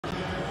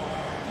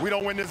We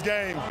don't win this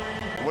game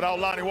without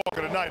Lonnie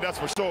Walker tonight, that's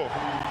for sure.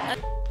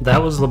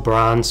 That was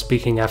LeBron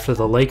speaking after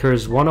the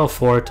Lakers'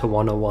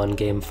 104-101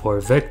 Game 4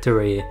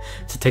 victory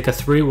to take a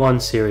 3-1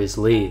 series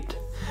lead.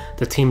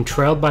 The team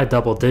trailed by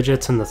double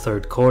digits in the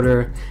third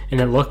quarter,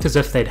 and it looked as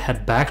if they'd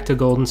head back to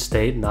Golden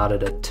State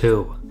knotted at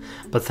 2.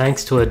 But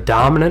thanks to a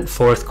dominant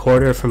fourth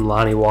quarter from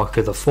Lonnie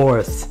Walker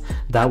IV,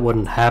 that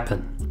wouldn't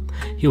happen.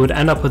 He would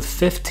end up with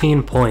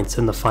 15 points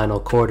in the final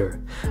quarter,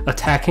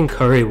 attacking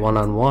Curry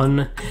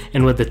one-on-one,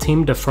 and with the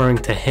team deferring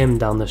to him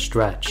down the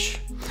stretch.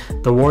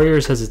 The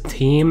Warriors as a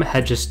team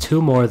had just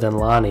 2 more than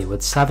Lonnie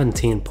with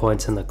 17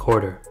 points in the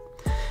quarter.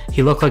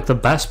 He looked like the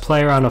best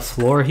player on a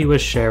floor he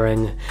was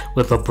sharing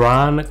with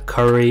LeBron,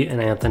 Curry,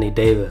 and Anthony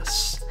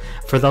Davis.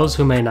 For those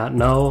who may not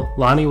know,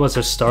 Lonnie was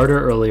a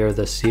starter earlier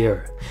this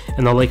year,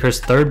 and the Lakers'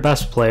 third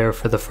best player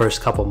for the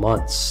first couple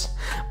months,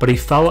 but he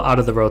fell out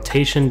of the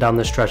rotation down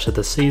the stretch of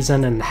the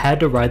season and had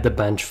to ride the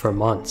bench for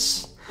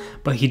months.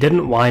 But he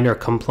didn't whine or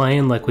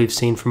complain like we've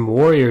seen from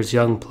Warriors'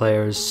 young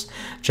players,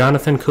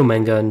 Jonathan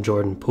Kuminga and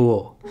Jordan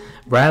Poole.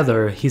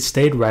 Rather, he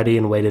stayed ready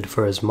and waited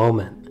for his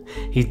moment.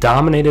 He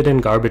dominated in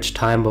garbage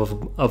time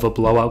of a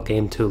blowout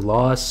Game 2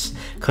 loss,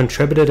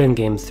 contributed in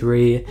Game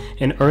 3,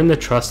 and earned the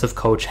trust of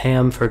Coach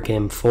Ham for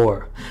Game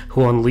 4,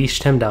 who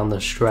unleashed him down the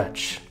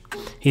stretch.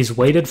 He's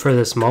waited for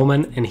this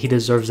moment, and he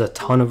deserves a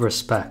ton of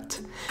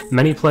respect.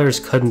 Many players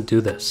couldn't do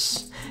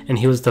this, and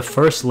he was the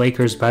first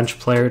Lakers bench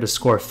player to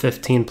score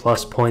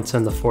 15-plus points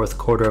in the fourth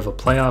quarter of a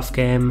playoff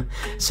game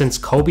since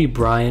Kobe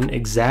Bryant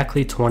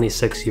exactly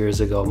 26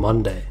 years ago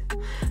Monday.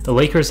 The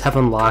Lakers have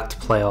unlocked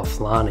playoff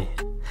Lonnie.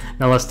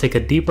 Now let's take a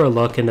deeper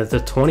look into the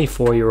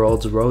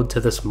 24-year-old's road to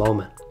this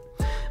moment.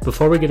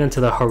 Before we get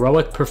into the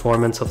heroic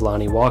performance of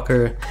Lonnie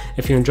Walker,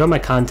 if you enjoy my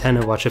content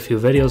and watch a few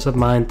videos of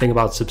mine, think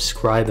about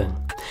subscribing.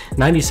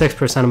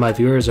 96% of my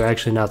viewers are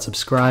actually not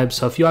subscribed,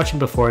 so if you watch it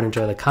before and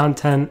enjoy the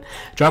content,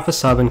 drop a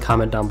sub and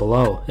comment down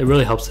below. It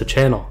really helps the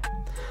channel.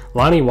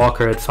 Lonnie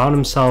Walker had found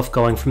himself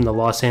going from the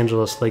Los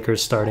Angeles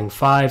Lakers starting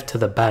 5 to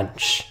the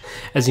bench,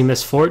 as he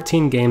missed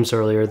 14 games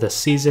earlier this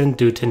season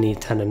due to knee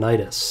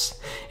tendonitis,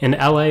 and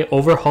LA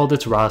overhauled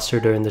its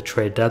roster during the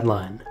trade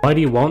deadline.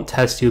 Whitey won't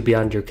test you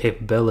beyond your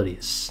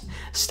capabilities.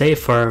 Stay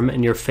firm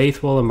and your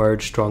faith will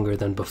emerge stronger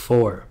than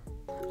before.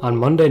 On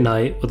Monday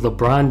night, with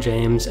LeBron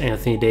James,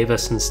 Anthony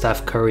Davis, and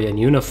Steph Curry in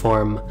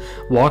uniform,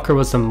 Walker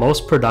was the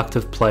most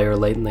productive player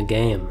late in the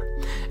game.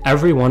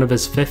 Every one of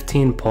his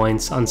 15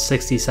 points on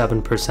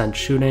 67%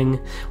 shooting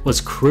was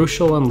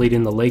crucial in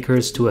leading the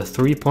Lakers to a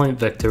 3-point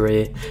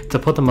victory to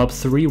put them up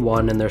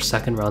 3-1 in their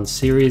second-round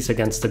series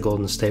against the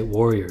Golden State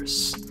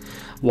Warriors.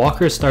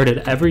 Walker started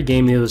every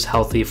game he was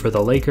healthy for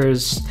the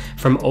Lakers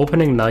from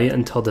opening night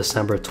until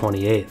December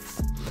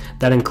 28th.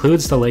 That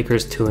includes the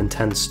Lakers'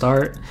 2-10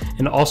 start,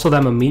 and also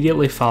them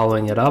immediately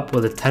following it up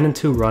with a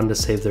 10-2 run to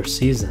save their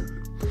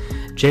season.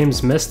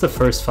 James missed the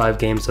first 5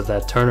 games of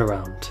that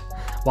turnaround.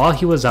 While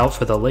he was out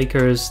for the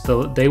Lakers,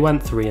 they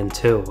went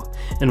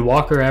 3-2, and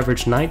Walker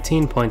averaged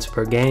 19 points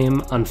per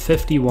game on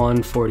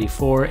 51,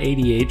 44,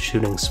 88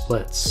 shooting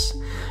splits.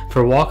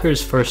 For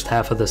Walker's first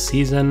half of the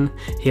season,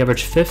 he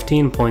averaged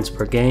 15 points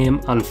per game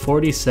on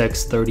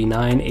 46,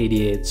 39,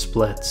 88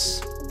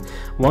 splits.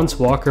 Once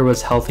Walker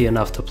was healthy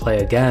enough to play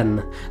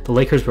again, the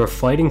Lakers were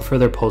fighting for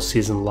their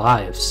postseason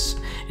lives,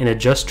 and had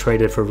just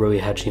traded for Rui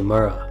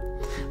Hachimura.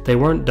 They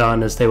weren't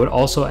done, as they would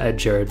also add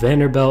Jared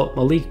Vanderbilt,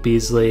 Malik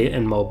Beasley,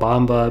 and Mo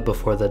Bamba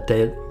before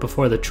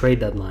the trade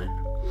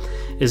deadline.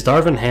 As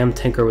Darvin Ham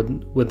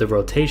tinkered with the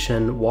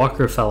rotation,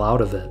 Walker fell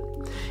out of it.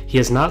 He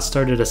has not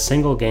started a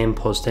single game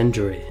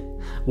post-injury.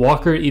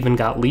 Walker even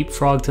got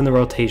leapfrogged in the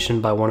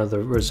rotation by one of the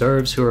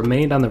reserves who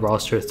remained on the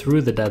roster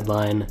through the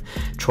deadline,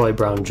 Troy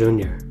Brown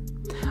Jr.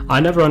 I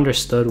never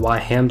understood why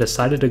Ham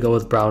decided to go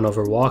with Brown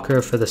over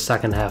Walker for the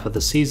second half of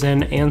the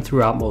season and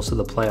throughout most of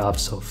the playoffs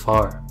so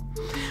far.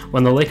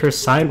 When the Lakers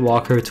signed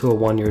Walker to a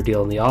 1-year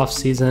deal in the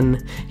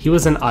offseason, he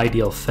was an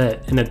ideal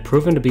fit and had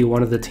proven to be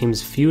one of the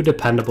team's few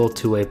dependable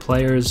two-way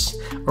players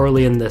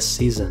early in this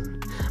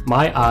season.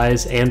 My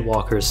eyes and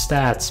Walker's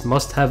stats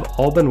must have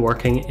all been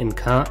working in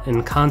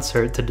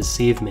concert to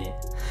deceive me.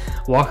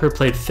 Walker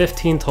played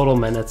 15 total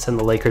minutes in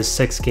the Lakers'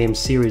 6-game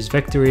series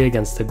victory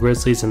against the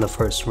Grizzlies in the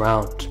first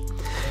round.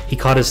 He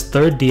caught his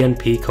third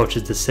DNP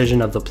coach's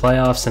decision of the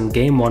playoffs in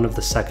Game 1 of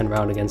the second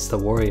round against the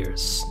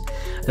Warriors.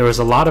 There was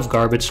a lot of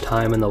garbage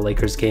time in the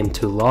Lakers' Game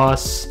 2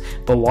 loss,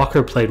 but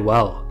Walker played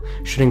well,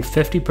 shooting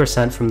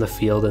 50% from the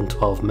field in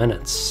 12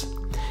 minutes.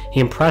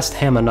 He impressed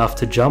Ham enough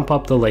to jump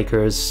up the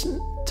Lakers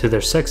to their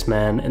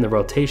 6-man in the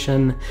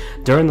rotation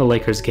during the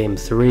Lakers' Game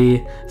 3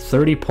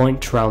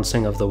 30-point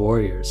trouncing of the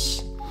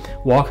Warriors.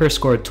 Walker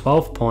scored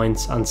 12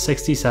 points on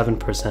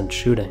 67%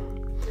 shooting.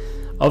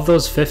 Of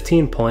those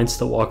 15 points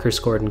that Walker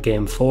scored in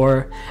Game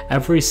 4,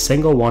 every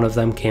single one of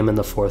them came in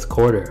the fourth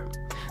quarter.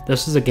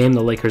 This was a game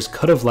the Lakers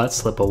could have let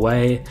slip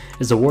away,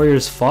 as the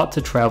Warriors fought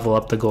to travel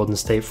up the Golden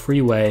State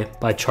Freeway,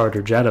 by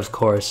charter jet of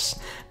course,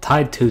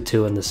 tied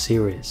 2-2 in the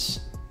series.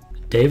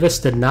 Davis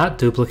did not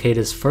duplicate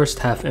his first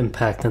half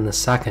impact in the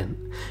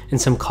second, and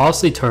some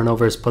costly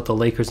turnovers put the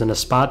Lakers in a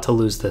spot to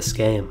lose this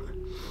game.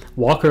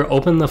 Walker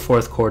opened the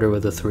fourth quarter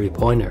with a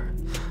three-pointer.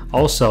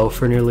 Also,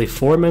 for nearly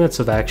 4 minutes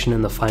of action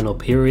in the final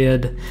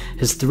period,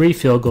 his 3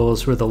 field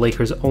goals were the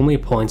Lakers' only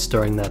points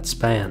during that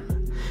span.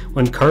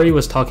 When Curry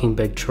was talking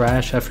big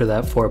trash after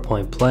that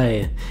 4-point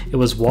play, it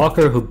was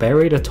Walker who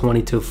buried a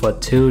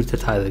 22-foot two to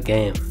tie the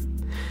game.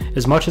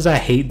 As much as I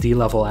hate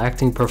D-level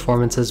acting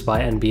performances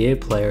by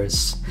NBA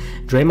players,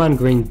 Draymond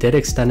Green did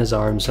extend his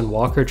arms and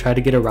Walker tried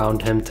to get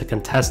around him to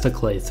contest a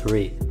Clay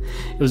 3.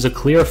 It was a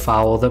clear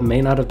foul that may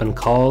not have been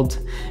called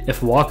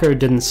if Walker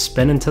didn't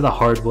spin into the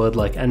hardwood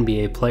like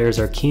NBA players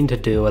are keen to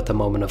do at the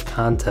moment of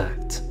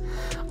contact.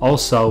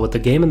 Also, with the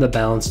game in the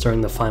balance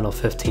during the final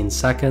 15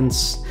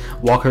 seconds,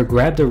 Walker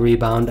grabbed a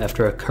rebound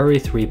after a Curry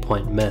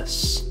 3-point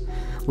miss.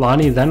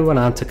 Lonnie then went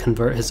on to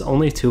convert his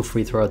only 2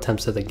 free throw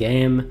attempts of the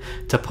game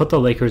to put the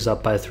Lakers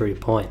up by 3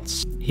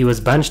 points. He was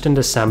benched in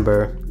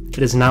December. It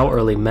is now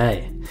early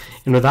May,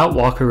 and without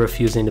Walker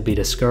refusing to be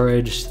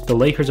discouraged, the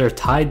Lakers are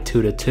tied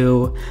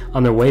 2-2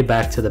 on their way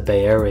back to the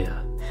Bay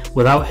Area.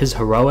 Without his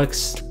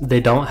heroics, they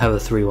don't have a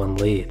 3-1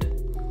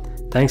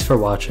 lead. Thanks for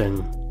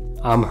watching.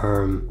 I'm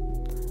Herm.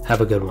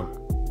 Have a good one.